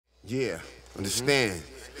Yeah, understand.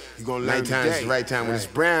 You gonna learn Nighttime is the right time when it's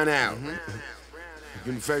brown out.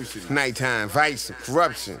 University. Nighttime, vice and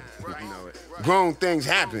corruption. You know it. Grown things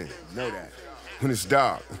happen Know that. when it's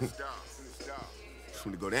dark. It's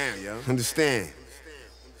when to go down, yo. Understand.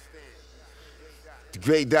 The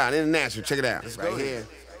Great Dot International, check it out. Right here.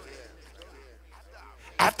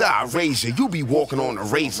 After I raise you, you be walking on a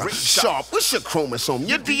razor. Sharp, what's your chromosome?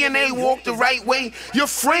 Your DNA walk the right way? Your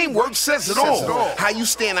framework says it all. How you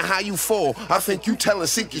stand and how you fall. I think you telling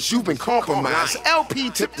secrets, you've been compromised.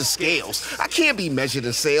 LP tip the scales. I can't be measured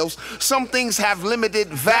in sales. Some things have limited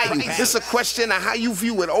value. It's a question of how you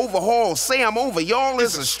view it. Overhaul, say I'm over, y'all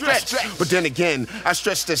is a stretch. But then again, I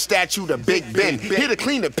stretch the statue to Big Ben. Here to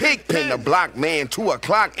clean the pig pen, the block man, 2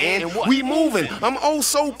 o'clock, and we moving. I'm oh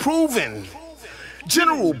so proven.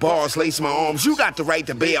 General bars lace my arms. You got the right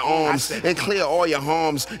to bear arms and clear all your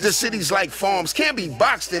harms. The city's like farms, can't be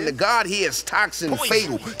boxed in. The God here is toxin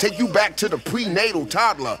fatal. Take you back to the prenatal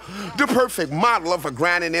toddler. The perfect model of a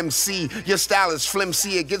grinding MC. Your style is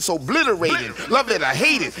flimsy, it gets obliterated. Love it or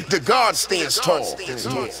hate it, the God stands tall.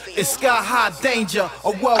 It's sky high danger,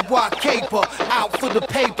 a worldwide caper, out for the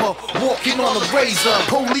paper, walking on a razor.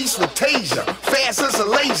 Police with taser, fast as a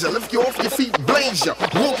laser. Lift you off your feet, blaze ya,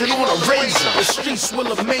 walking on a razor. The streets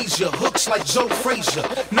will amaze ya, hooks like Joe Frazier.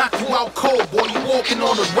 Knock you out cold, boy, you walking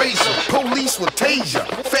on a razor. Police with taser,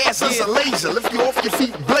 fast as a laser. Lift you off your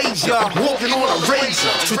feet, blaze ya, walking on a razor.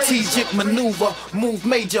 Strategic maneuver, move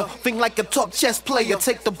major. Think like a top chess player.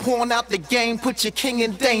 Take the pawn out the game, put your king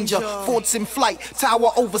in danger. Forts in flight,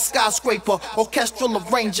 tower over skyscraper. Orchestral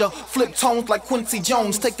arranger, flip tones like Quincy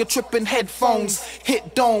Jones. Take a trip in headphones,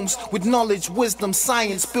 hit domes with knowledge, wisdom,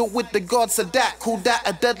 science. Built with the gods of that, cool that,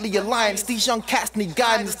 a deadly alliance. These young cats need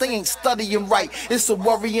guidance, they ain't studying right. It's a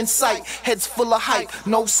worrying sight, heads full of hype,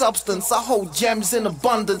 no substance. I hold gems in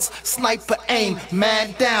abundance, sniper aim,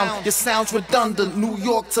 man down. Your sounds redundant, New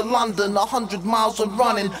York to London, 100 miles of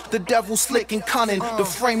running. The devil slick and cunning, the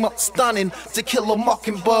frame up stunning. To kill a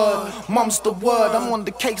mockingbird, mum's the word. I'm on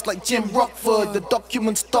the case like Jim Rockford. The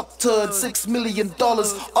documents doctored, $6 million.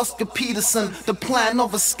 Oscar Peterson, the plan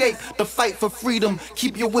of escape, the fight for freedom.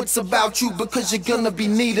 Keep your wits about you because you're gonna be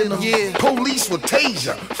needing them. Yeah. Police with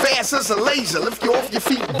taser, fast as a laser. Lift you off your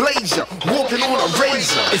feet, blaze ya, walking on a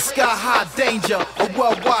razor. It's sky high danger, a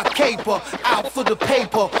worldwide caper, out for the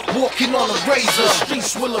paper, walking on a razor. The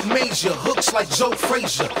streets will amaze ya, hooks like Joe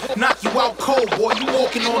Frazier. Knock you out cold, boy, you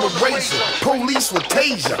walking on a razor. Police with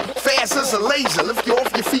taser, fast as a laser. Lift you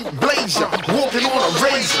off your feet, blaze ya, walking on a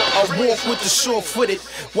razor. I walk with the sure-footed,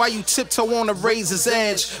 while you tiptoe on a razor's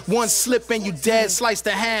edge. One slip and you dead, sliced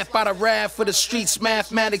in half by the wrath for the streets.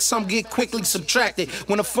 Mathematics, some get quickly subtracted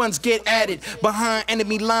when the funds get added. Behind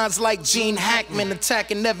enemy lines like Gene Hackman,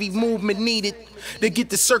 attacking every movement needed to get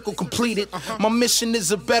the circle completed. My mission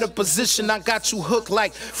is a better position. I got you hooked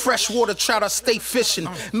like freshwater trout, I stay fishing.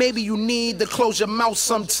 Maybe you need to close your mouth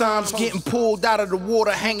sometimes. Getting pulled out of the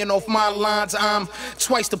water, hanging off my lines. I'm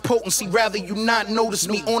twice the potency, rather you not notice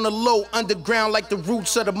me. On the low, underground like the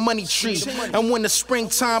roots of the money tree. And when the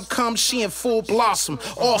springtime comes, she in full blossom.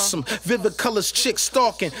 Awesome, vivid colors, chick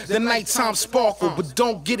stalking. The nighttime sparkle, but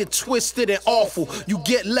don't get it twisted and awful. You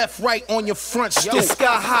get left right on your front stoop. It's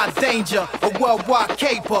sky high danger, a worldwide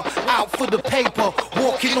caper, out for the paper,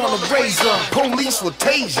 walking on a razor. Police with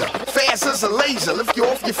taser, fast as a laser. Lift you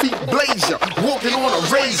off your feet, blaze ya, walking on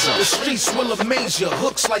a razor. The streets will amaze ya,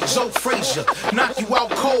 hooks like Joe Frazier. Knock you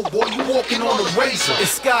out cold, boy, you walking on a razor.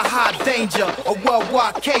 It's sky high danger, a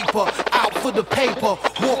worldwide caper, out for the paper,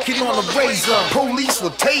 walking on a razor. Police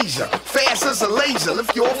with taser, fast as a laser.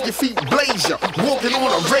 Lift you off your feet, blaze ya, walking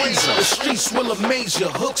on a razor. The streets will amaze ya,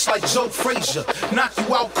 hooks like Joe Frazier. Knock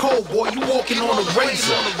you out cold, boy, you walking on a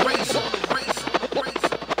razor.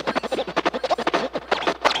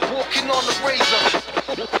 Walking on the razor.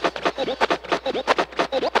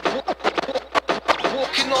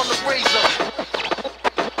 Walking on the razor.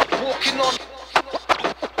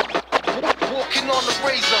 Walking on the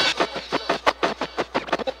razor.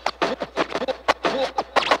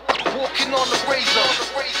 Walking on the razor.